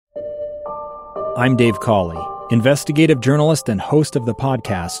I'm Dave Cawley, investigative journalist and host of the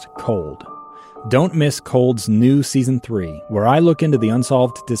podcast Cold. Don't miss Cold's new Season 3, where I look into the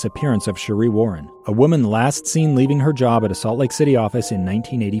unsolved disappearance of Cherie Warren, a woman last seen leaving her job at a Salt Lake City office in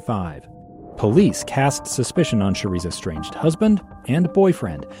 1985. Police cast suspicion on Cherie's estranged husband and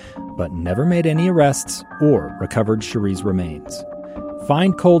boyfriend, but never made any arrests or recovered Cherie's remains.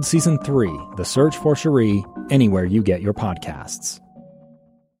 Find Cold Season 3, The Search for Cherie, anywhere you get your podcasts.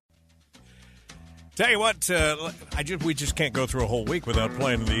 Tell you what, we just can't go through a whole week without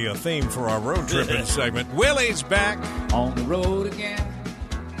playing the theme for our road tripping segment. Willie's back. On the road again.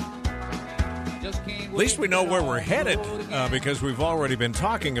 At least we know where we're headed because we've already been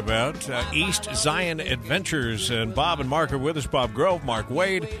talking about East Zion Adventures. And Bob and Mark are with us, Bob Grove, Mark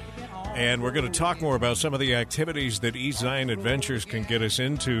Wade. And we're going to talk more about some of the activities that East Zion Adventures can get us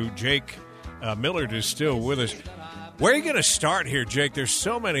into. Jake Millard is still with us. Where are you going to start here, Jake? There's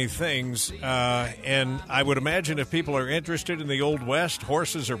so many things, and I would imagine if people are interested in the Old West,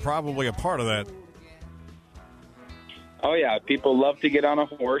 horses are probably a part of that. Oh, yeah. People love to get on a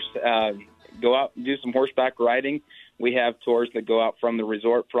horse, go out and do some horseback riding. We have tours that go out from the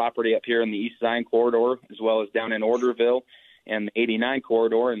resort property up here in the East Zion corridor, as well as down in Orderville and the 89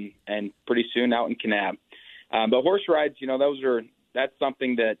 corridor, and pretty soon out in Kanab. But horse rides, that's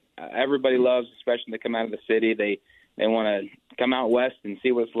something that everybody loves, especially to come out of the city. They want to come out west and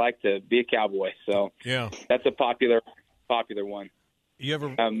see what it's like to be a cowboy. So yeah, that's a popular one. You ever?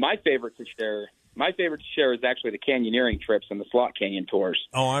 My favorite to share is actually the canyoneering trips and the slot canyon tours.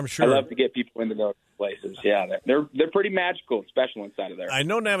 Oh, I'm sure. I love to get people into those places. Yeah, they're pretty magical and special inside of there. I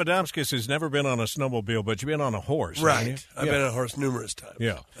know Navadomskis has never been on a snowmobile, but you've been on a horse, right? I've been on a horse numerous times.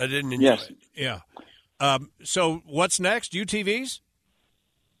 Yeah, I didn't enjoy it. Yeah. So what's next? UTVs?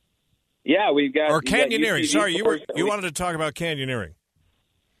 Yeah, we've got canyoneering. Sorry, you wanted to talk about canyoneering.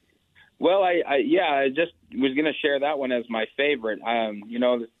 Well, I just was going to share that one as my favorite.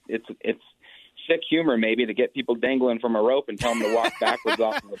 It's sick humor maybe to get people dangling from a rope and tell them to walk backwards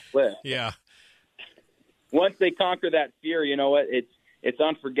off of a cliff. Yeah. Once they conquer that fear, you know what? It's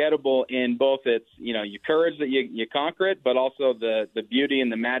unforgettable in both its your courage that you conquer it, but also the beauty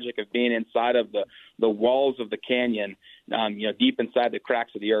and the magic of being inside of the walls of the canyon. Deep inside the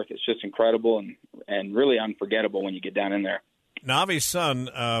cracks of the earth. It's just incredible and really unforgettable when you get down in there. Navi's son,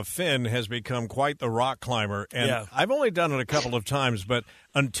 Finn, has become quite the rock climber, and I've only done it a couple of times, but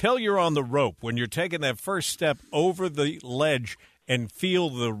until you're on the rope, when you're taking that first step over the ledge and feel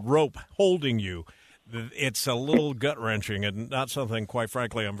the rope holding you, it's a little gut-wrenching and not something, quite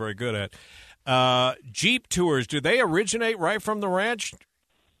frankly, I'm very good at. Jeep tours, do they originate right from the ranch?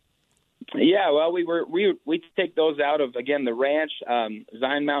 Yeah, well, we take those out of, again, the ranch,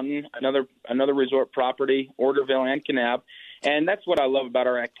 Zion Mountain, another resort property, Orderville and Kanab, and that's what I love about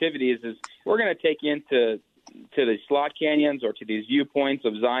our activities is we're going to take you into the slot canyons or to these viewpoints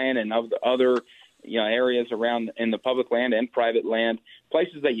of Zion and of the other areas around in the public land and private land,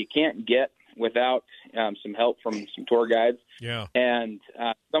 places that you can't get without some help from some tour guides. Yeah, and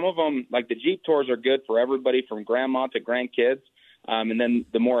some of them, like the Jeep tours, are good for everybody from grandma to grandkids. And then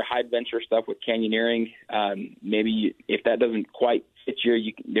the more high-adventure stuff with canyoneering, maybe if that doesn't quite fit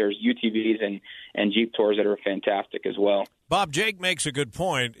you, there's UTVs and Jeep tours that are fantastic as well. Bob, Jake makes a good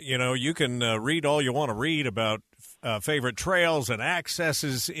point. You can read all you want to read about favorite trails and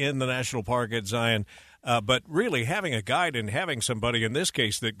accesses in the national park at Zion, but really having a guide and having somebody, in this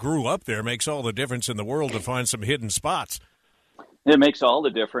case, that grew up there makes all the difference in the world to find some hidden spots. It makes all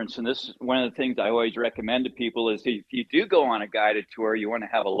the difference, and this is one of the things I always recommend to people is if you do go on a guided tour, you want to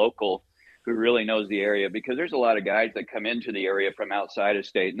have a local who really knows the area, because there's a lot of guides that come into the area from outside of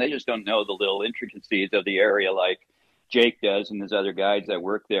state, and they just don't know the little intricacies of the area like Jake does and there's other guides that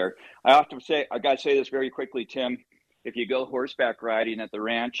work there. I got to say this very quickly, Tim. If you go horseback riding at the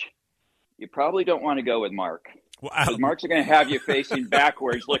ranch, you probably don't want to go with Mark. Because Mark's going to have you facing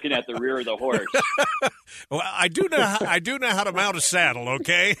backwards, looking at the rear of the horse. Well, I do know how to mount a saddle.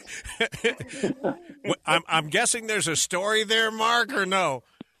 Okay, I'm guessing there's a story there, Mark, or no?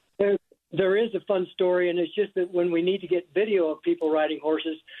 There is a fun story, and it's just that when we need to get video of people riding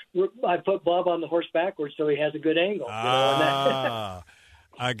horses, I put Bob on the horse backwards so he has a good angle. I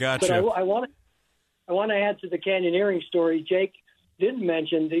got you. But I want to add to the canyoneering story. Jake didn't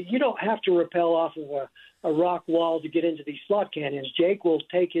mention that you don't have to rappel off of a rock wall to get into these slot canyons. Jake will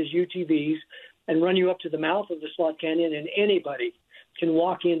take his UTVs and run you up to the mouth of the slot canyon, and anybody can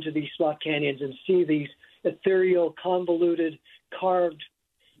walk into these slot canyons and see these ethereal, convoluted, carved,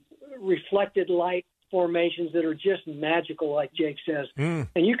 reflected light formations that are just magical, like Jake says. And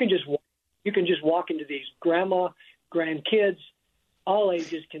you can just walk into these grandma, grandkids, all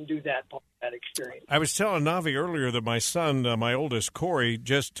ages can do that part of that experience. I was telling Navi earlier that my son, my oldest, Corey,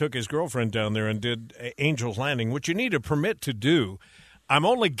 just took his girlfriend down there and did Angel's Landing, which you need a permit to do. I'm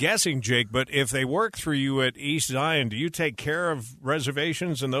only guessing, Jake, but if they work through you at East Zion, do you take care of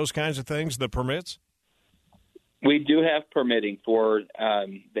reservations and those kinds of things, the permits? We do have permitting for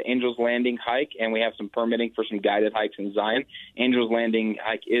the Angel's Landing hike, and we have some permitting for some guided hikes in Zion. Angel's Landing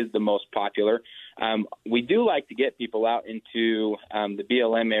hike is the most popular. We do like to get people out into the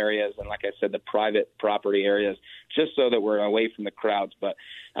BLM areas and, like I said, the private property areas, just so that we're away from the crowds. But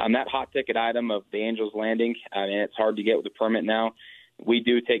that hot ticket item of the Angel's Landing, and it's hard to get with a permit now, we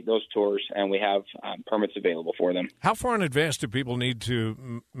do take those tours, and we have permits available for them. How far in advance do people need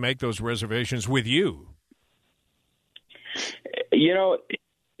to make those reservations with you? You know,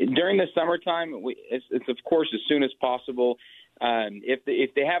 during the summertime, it's of course as soon as possible. If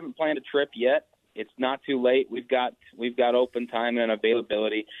they haven't planned a trip yet, it's not too late. We've got open time and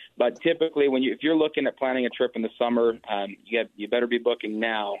availability. But typically, if you're looking at planning a trip in the summer, you better be booking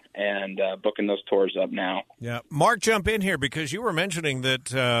now and booking those tours up now. Yeah, Mark, jump in here because you were mentioning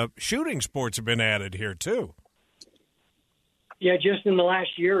that shooting sports have been added here too. Yeah, just in the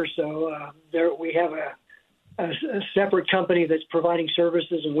last year or so, we have a separate company that's providing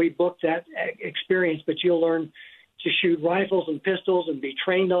services, and we book that experience. But you'll learn to shoot rifles and pistols and be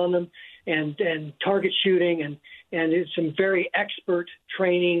trained on them, and target shooting, and it's some very expert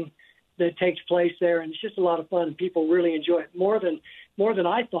training that takes place there, and it's just a lot of fun. And people really enjoy it more than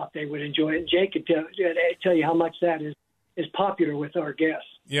I thought they would enjoy it. And Jake could tell you how much that is popular with our guests.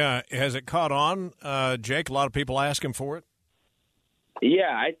 Yeah, has it caught on, Jake? A lot of people asking for it.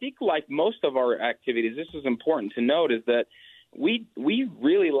 Yeah, I think like most of our activities, this is important to note, is that we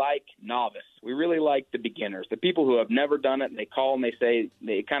really like novice. We really like the beginners, the people who have never done it. And they call and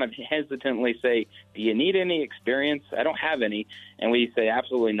they kind of hesitantly say, "Do you need any experience?" "I don't have any." And we say,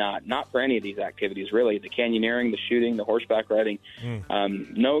 "Absolutely not. Not for any of these activities, really. The canyoneering, the shooting, the horseback riding,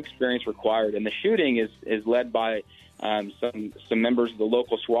 no experience required." And the shooting is led by some members of the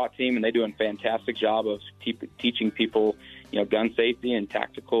local SWAT team, and they do a fantastic job of teaching people, gun safety and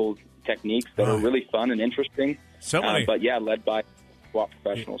tactical techniques that are really fun and interesting. But yeah, led by SWAT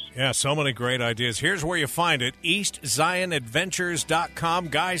professionals. Yeah, so many great ideas. Here's where you find it, eastzionadventures.com.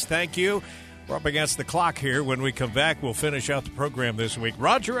 Guys, thank you. We're up against the clock here. When we come back, we'll finish out the program this week.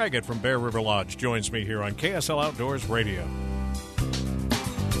 Roger Eggett from Bear River Lodge joins me here on KSL Outdoors Radio.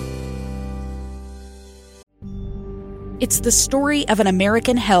 It's the story of an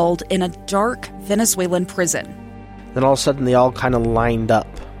American held in a dark Venezuelan prison. Then all of a sudden, they all kind of lined up.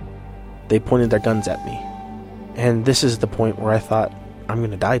 They pointed their guns at me. And this is the point where I thought, I'm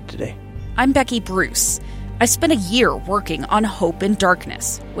going to die today. I'm Becky Bruce. I spent a year working on Hope in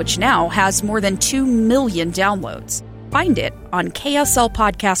Darkness, which now has more than 2 million downloads. Find it on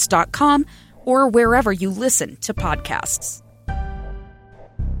kslpodcast.com or wherever you listen to podcasts.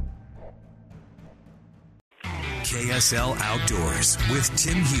 KSL Outdoors with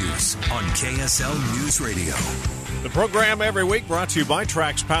Tim Hughes on KSL News Radio. The program every week brought to you by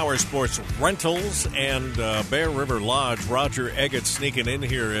Trax Power Sports Rentals and Bear River Lodge. Roger Eggett sneaking in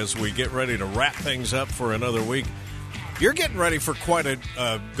here as we get ready to wrap things up for another week. You're getting ready for quite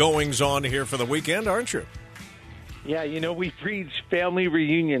a goings-on here for the weekend, aren't you? Yeah, we preach family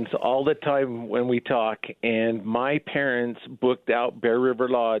reunions all the time when we talk, and my parents booked out Bear River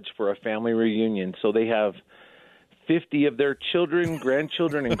Lodge for a family reunion, so they have 50 of their children,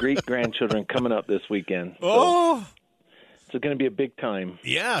 grandchildren, and great-grandchildren coming up this weekend. So it's going to be a big time.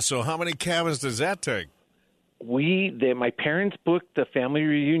 Yeah, so how many cabins does that take? My parents booked the family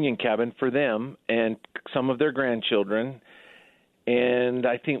reunion cabin for them and some of their grandchildren, and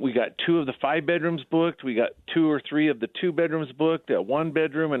I think we got 2 of the 5 bedrooms booked. We got 2 or 3 of the 2 bedrooms booked, a 1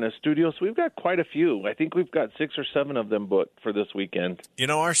 bedroom and a studio. So we've got quite a few. I think we've got 6 or 7 of them booked for this weekend.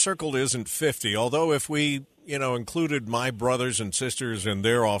 Our circle isn't 50, although if we included my brothers and sisters and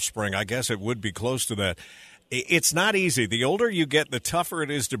their offspring, I guess it would be close to that. It's not easy. The older you get, the tougher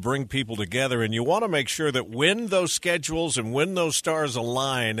it is to bring people together, and you want to make sure that when those schedules and when those stars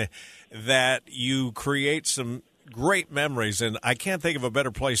align, that you create some great memories, and I can't think of a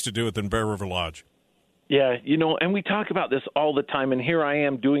better place to do it than Bear River Lodge. Yeah, and we talk about this all the time, and here I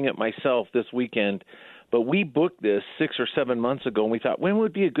am doing it myself this weekend. But we booked this 6 or 7 months ago, and we thought, when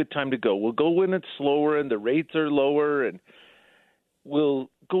would be a good time to go? We'll go when it's slower and the rates are lower, and we'll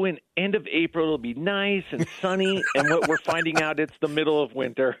go in end of April. It'll be nice and sunny, and what we're finding out, it's the middle of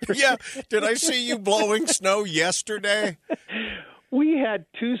winter. Yeah. Did I see you blowing snow yesterday? We had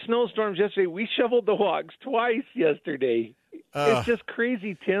 2 snowstorms yesterday. We shoveled the walks twice yesterday. It's just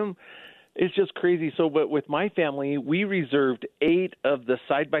crazy, Tim. It's just crazy. So, but with my family, we reserved 8 of the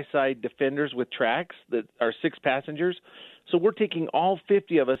side-by-side Defenders with tracks that are 6 passengers. So we're taking all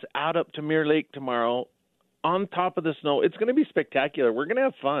 50 of us out up to Mirror Lake tomorrow on top of the snow. It's going to be spectacular. We're going to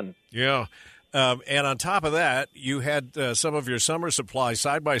have fun. Yeah. And on top of that, you had some of your summer supply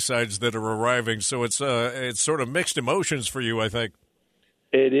side-by-sides that are arriving. So it's sort of mixed emotions for you, I think.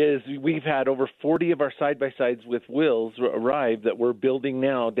 It is. We've had over 40 of our side-by-sides with wheels arrive that we're building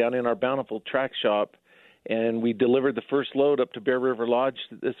now down in our Bountiful track shop. And we delivered the first load up to Bear River Lodge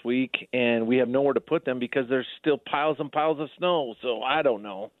this week, and we have nowhere to put them because there's still piles and piles of snow. So I don't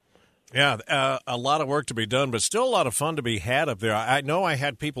know. Yeah, a lot of work to be done, but still a lot of fun to be had up there. I know I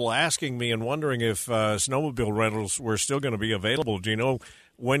had people asking me and wondering if snowmobile rentals were still going to be available. Do you know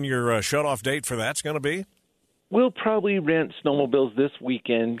when your shut-off date for that's going to be? We'll probably rent snowmobiles this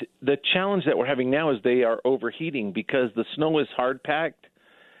weekend. The challenge that we're having now is they are overheating because the snow is hard-packed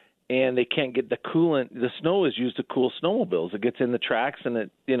and they can't get the coolant. The snow is used to cool snowmobiles. It gets in the tracks and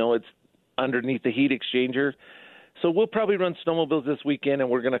it's underneath the heat exchanger. So we'll probably run snowmobiles this weekend, and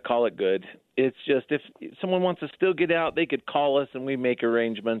we're going to call it good. It's just if someone wants to still get out, they could call us and we make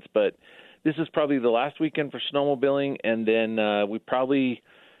arrangements. But this is probably the last weekend for snowmobiling, and then we probably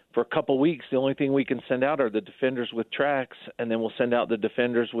 – for a couple weeks, the only thing we can send out are the Defenders with tracks, and then we'll send out the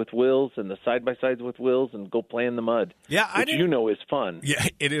Defenders with wheels and the side-by-sides with wheels and go play in the mud, which is fun. Yeah,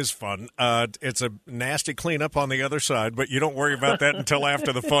 it is fun. It's a nasty cleanup on the other side, but you don't worry about that until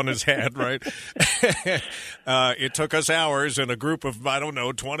after the fun is had, right? It took us hours and a group of,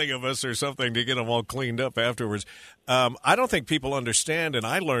 20 of us or something to get them all cleaned up afterwards. I don't think people understand, and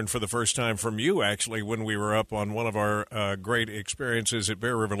I learned for the first time from you, actually, when we were up on one of our great experiences at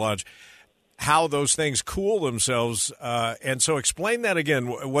Bear River Lodge, how those things cool themselves. And so explain that again.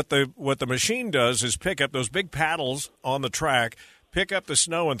 What the machine does is pick up those big paddles on the track, pick up the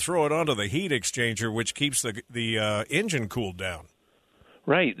snow, and throw it onto the heat exchanger, which keeps the engine cooled down.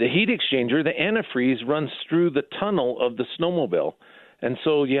 Right. The heat exchanger, the antifreeze, runs through the tunnel of the snowmobile. And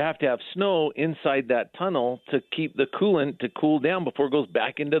so you have to have snow inside that tunnel to keep the coolant to cool down before it goes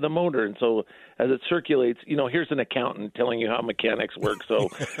back into the motor. And so as it circulates, here's an accountant telling you how mechanics work, so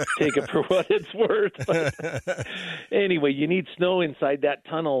take it for what it's worth. But anyway, you need snow inside that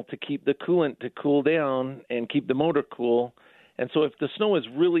tunnel to keep the coolant to cool down and keep the motor cool. And so if the snow is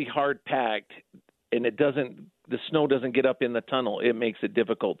really hard packed and the snow doesn't get up in the tunnel, it makes it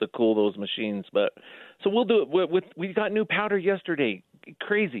difficult to cool those machines. But so we'll do it. We got new powder yesterday.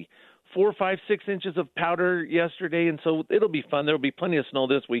 Crazy. 4, 5, 6 inches of powder yesterday, and so it'll be fun. There'll be plenty of snow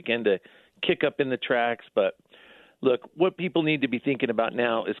this weekend to kick up in the tracks. But look, what people need to be thinking about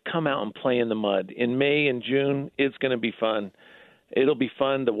now is come out and play in the mud. In May and June, it's going to be fun. It'll be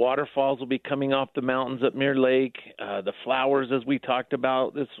fun. The waterfalls will be coming off the mountains at Mirror Lake. The flowers, as we talked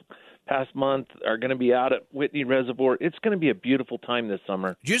about this past month, are going to be out at Whitney Reservoir. It's going to be a beautiful time this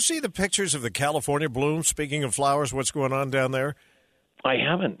summer. Did you see the pictures of the California blooms? Speaking of flowers, what's going on down there? I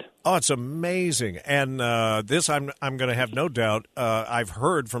haven't. Oh, it's amazing. And this, I'm going to have no doubt, I've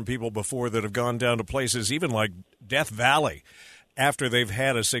heard from people before that have gone down to places even like Death Valley after they've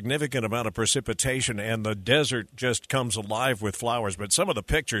had a significant amount of precipitation and the desert just comes alive with flowers. But some of the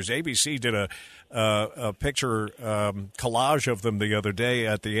pictures, ABC did a picture collage of them the other day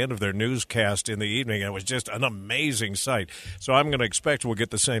at the end of their newscast in the evening. It was just an amazing sight. So I'm going to expect we'll get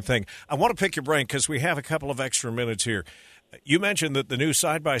the same thing. I want to pick your brain because we have a couple of extra minutes here. You mentioned that the new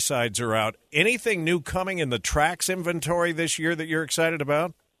side-by-sides are out. Anything new coming in the tracks inventory this year that you're excited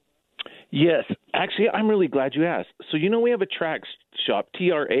about? Yes. Actually, I'm really glad you asked. So, we have a tracks shop,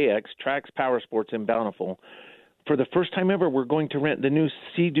 TRAX, Tracks Power Sports in Bountiful. For the first time ever, we're going to rent the new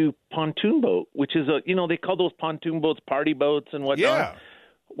Sea-Doo pontoon boat, which is they call those pontoon boats party boats and whatnot. Yeah.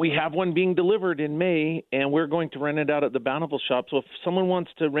 We have one being delivered in May, and we're going to rent it out at the Bountiful shop. So if someone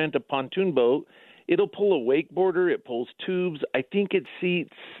wants to rent a pontoon boat, it'll pull a wakeboarder. It pulls tubes. I think it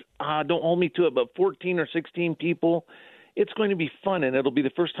seats, don't hold me to it, but 14 or 16 people. It's going to be fun, and it'll be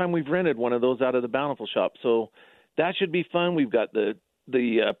the first time we've rented one of those out of the Bountiful shop. So that should be fun. We've got the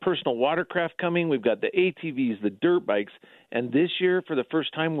personal watercraft coming. We've got the ATVs, the dirt bikes. And this year, for the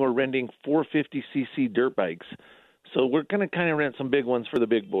first time, we're renting 450cc dirt bikes. So we're going to kind of rent some big ones for the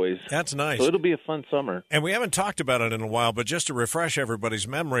big boys. That's nice. So it'll be a fun summer. And we haven't talked about it in a while, but just to refresh everybody's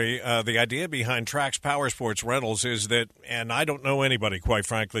memory, the idea behind Tracks Power Sports Rentals is that, and I don't know anybody, quite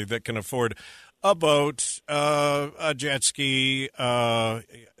frankly, that can afford a boat, a jet ski, the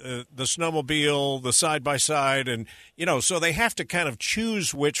snowmobile, the side-by-side, and, so they have to kind of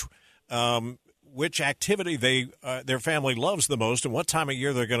choose which activity their family loves the most and what time of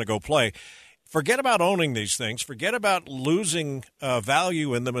year they're going to go play. forget about owning these things. Forget about losing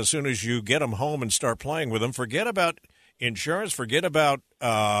value in them as soon as you get them home and start playing with them. Forget about insurance. Forget about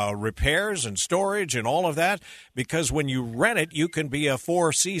repairs and storage and all of that, because when you rent it, you can be a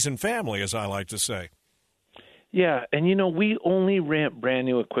 4-season family, as I like to say. Yeah, and we only rent brand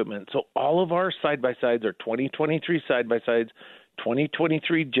new equipment. So all of our side-by-sides are 2023 side-by-sides,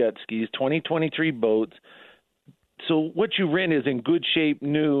 2023 jet skis, 2023 boats. So what you rent is in good shape,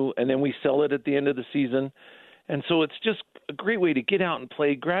 new, and then we sell it at the end of the season. And so it's just a great way to get out and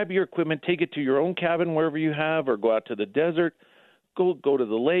play. Grab your equipment, take it to your own cabin wherever you have, or go out to the desert, go to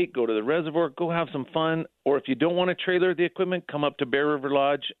the lake, go to the reservoir, go have some fun. Or if you don't want to trailer the equipment, come up to Bear River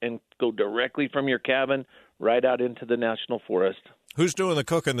Lodge and go directly from your cabin right out into the National Forest. Who's doing the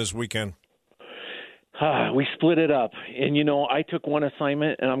cooking this weekend? We split it up, and I took one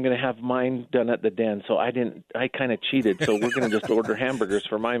assignment, and I'm going to have mine done at the den. So I kind of cheated. So we're going to just order hamburgers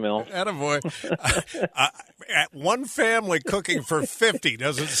for my meal. Attaboy. One family cooking for 50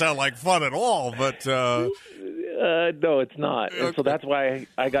 doesn't sound like fun at all, but no, it's not. And so that's why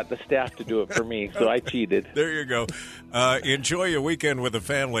I got the staff to do it for me. So I cheated. There you go. Enjoy your weekend with the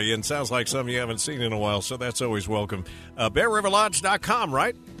family, and sounds like some you haven't seen in a while, so that's always welcome. BearRiverLodge.com,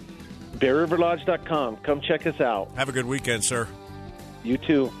 right? BearRiverLodge.com. Come check us out. Have a good weekend, sir. You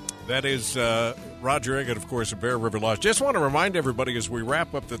too. That is Roger Eggett, of course, of Bear River Lodge. Just want to remind everybody as we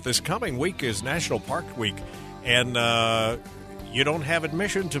wrap up that this coming week is National Park Week, and you don't have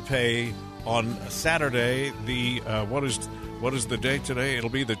admission to pay on Saturday. What is the date today?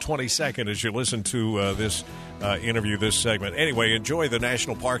 It'll be the 22nd as you listen to this interview, this segment. Anyway, enjoy the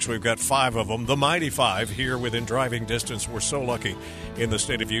national parks. We've got 5 of them, the mighty 5, here within driving distance. We're so lucky in the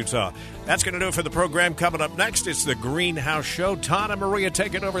state of Utah. That's going to do it for the program. Coming up next, it's the Greenhouse Show. Todd and Maria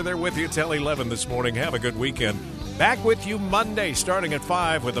taking over there with you till 11 this morning. Have a good weekend. Back with you Monday, starting at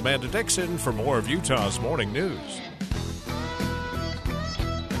 5 with Amanda Dixon for more of Utah's Morning News.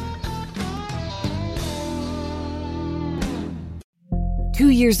 Two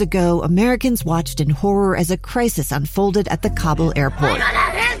years ago, Americans watched in horror as a crisis unfolded at the Kabul airport.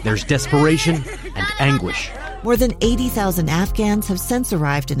 There's desperation and anguish. More than 80,000 Afghans have since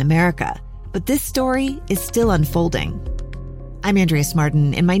arrived in America, but this story is still unfolding. I'm Andrea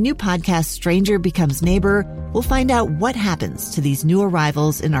Smartin. In my new podcast, Stranger Becomes Neighbor, we'll find out what happens to these new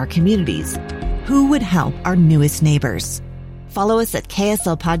arrivals in our communities. Who would help our newest neighbors? Follow us at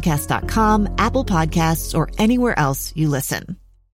KSLpodcast.com, Apple Podcasts, or anywhere else you listen.